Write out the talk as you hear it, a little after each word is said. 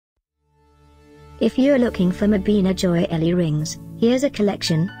If you're looking for Mabina Gioielli rings, here's a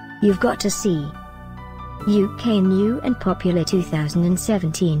collection you've got to see. UK New and Popular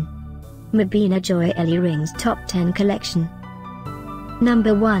 2017. Mabina Gioielli Rings Top 10 Collection.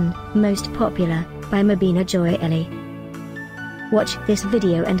 Number 1, Most Popular, by Mabina Gioielli. Watch this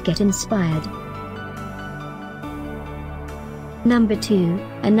video and get inspired. Number 2,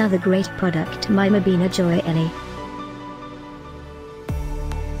 another great product by Mabina Gioielli.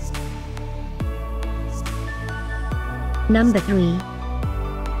 Number 3.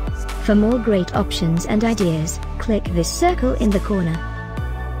 For more great options and ideas, click this circle in the corner.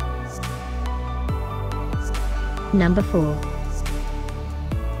 Number 4.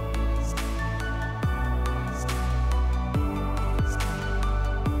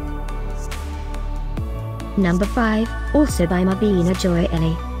 Number 5, also by Mabina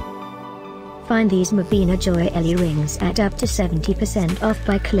Gioielli. Find these Mabina Gioielli rings at up to 70% off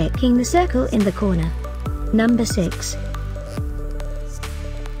by clicking the circle in the corner. Number 6.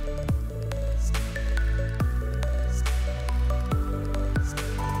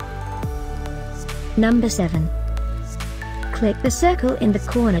 Number 7. Click the circle in the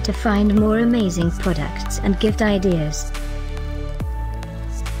corner to find more amazing products and gift ideas.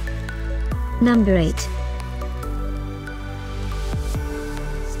 Number 8.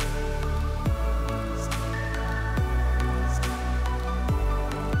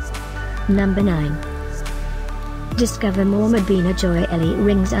 Number 9. Discover more Mabina Gioielli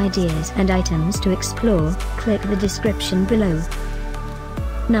rings ideas and items to explore, click the description below.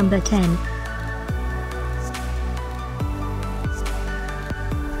 Number 10.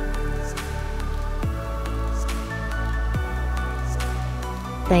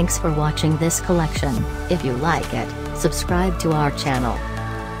 Thanks for watching this collection. If you like it, subscribe to our channel.